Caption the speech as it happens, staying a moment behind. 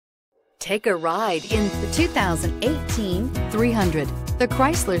Take a ride in the 2018 300. The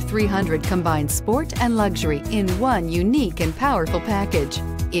Chrysler 300 combines sport and luxury in one unique and powerful package.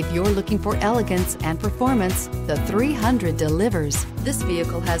 If you're looking for elegance and performance, the 300 delivers. This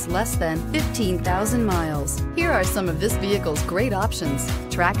vehicle has less than 15,000 miles. Here are some of this vehicle's great options: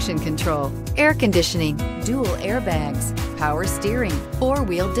 traction control, air conditioning, dual airbags, power steering,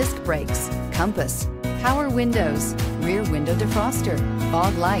 four-wheel disc brakes, compass, power windows, rear window defroster,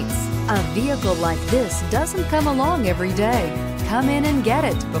 fog lights. A vehicle like this doesn't come along every day. Come in and get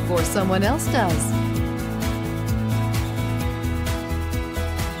it before someone else does.